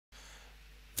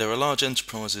There are large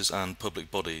enterprises and public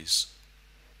bodies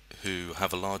who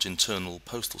have a large internal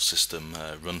postal system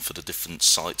run for the different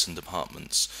sites and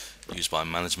departments used by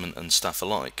management and staff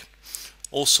alike.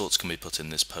 All sorts can be put in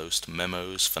this post: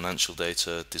 memos, financial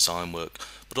data, design work,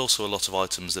 but also a lot of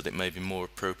items that it may be more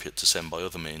appropriate to send by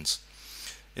other means.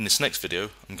 In this next video,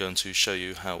 I'm going to show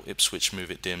you how Ipswich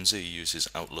MoveIt DMZ uses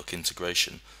Outlook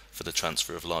integration for the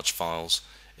transfer of large files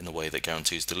in a way that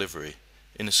guarantees delivery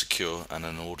in a secure and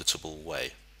an auditable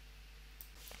way.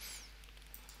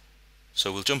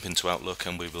 So we'll jump into Outlook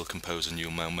and we will compose a new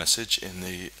mail message in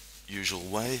the usual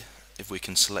way. If we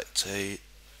can select a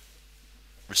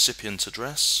recipient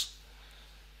address,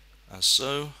 as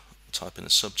so, type in a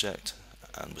subject,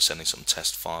 and we're sending some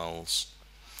test files,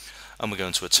 and we're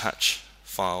going to attach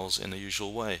files in the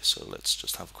usual way. So let's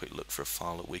just have a quick look for a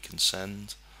file that we can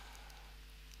send.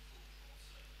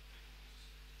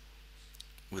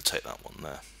 We'll take that one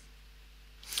there.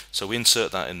 So we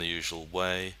insert that in the usual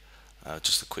way,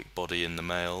 just a quick body in the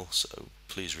mail, so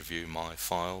please review my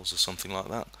files or something like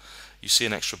that. You see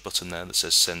an extra button there that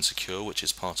says Send Secure, which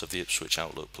is part of the Ipswich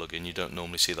Outlook plugin. You don't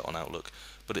normally see that on Outlook,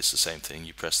 but it's the same thing.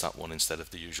 You press that one instead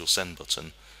of the usual send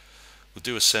button. We'll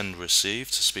do a send receive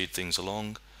to speed things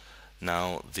along.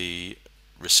 Now the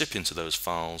recipient of those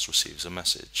files receives a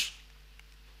message.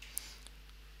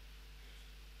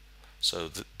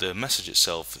 So the message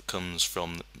itself comes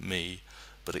from me,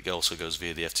 but it also goes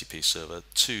via the FTP server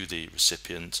to the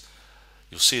recipient.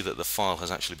 You'll see that the file has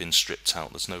actually been stripped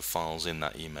out. There's no files in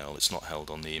that email. It's not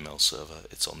held on the email server,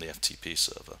 it's on the FTP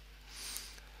server.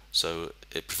 So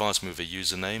it provides me with a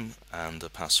username and a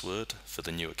password for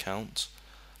the new account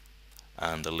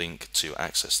and a link to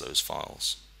access those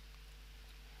files.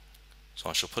 So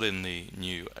I shall put in the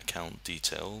new account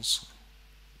details.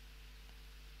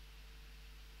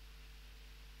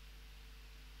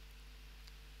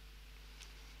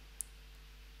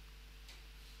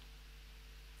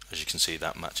 As you can see,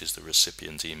 that matches the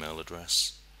recipient email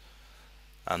address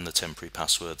and the temporary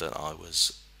password that I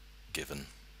was given.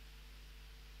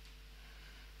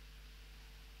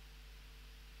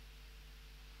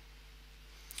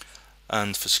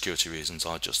 And for security reasons,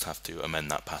 I just have to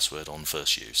amend that password on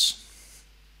first use.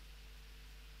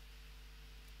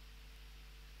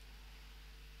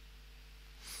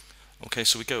 Okay,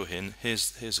 so we go in.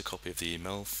 Here's a copy of the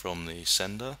email from the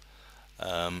sender.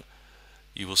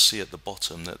 You will see at the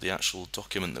bottom that the actual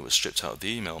document that was stripped out of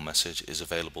the email message is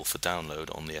available for download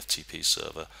on the FTP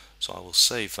server. So I will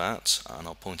save that and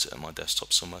I'll point it at my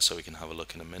desktop somewhere so we can have a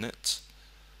look in a minute.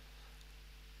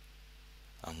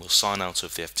 And we'll sign out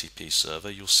of the FTP server.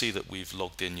 You'll see that we've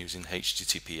logged in using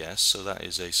HTTPS, so that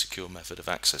is a secure method of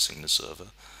accessing the server.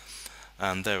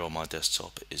 And there on my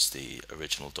desktop is the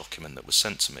original document that was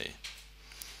sent to me,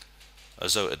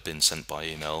 as though it had been sent by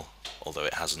email, although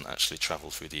it hasn't actually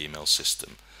traveled through the email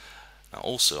system. Now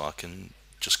also I can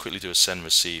just quickly do a send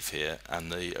receive here,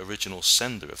 and the original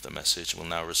sender of the message will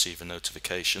now receive a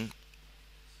notification,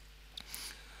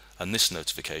 and this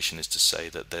notification is to say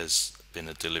that there's been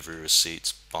a delivery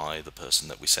receipt by the person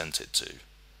that we sent it to.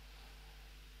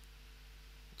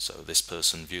 So this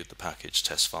person viewed the package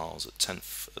test files at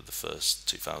 10th of the 1st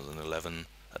 2011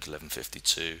 at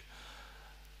 11:52,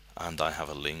 and I have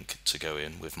a link to go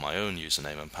in with my own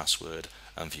username and password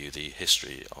and view the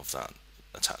history of that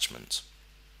attachment.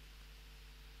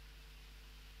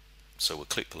 So we'll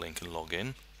click the link and log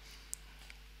in,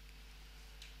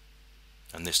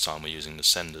 and this time we're using the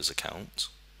sender's account,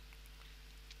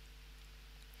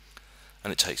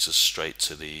 and it takes us straight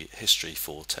to the history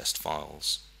for test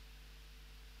files.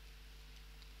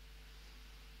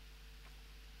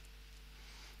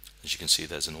 As you can see,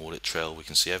 there's an audit trail. We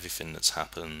can see everything that's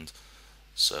happened.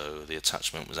 So the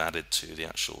attachment was added to the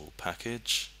actual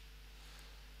package.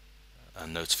 A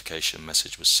notification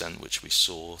message was sent, which we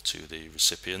saw to the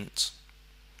recipient.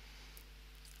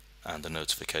 And a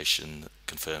notification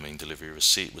confirming delivery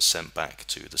receipt was sent back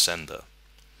to the sender.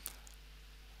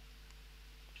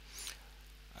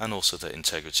 And also that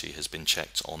integrity has been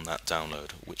checked on that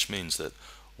download, which means that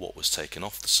what was taken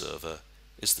off the server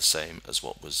is the same as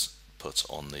what was put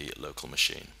on the local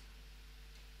machine.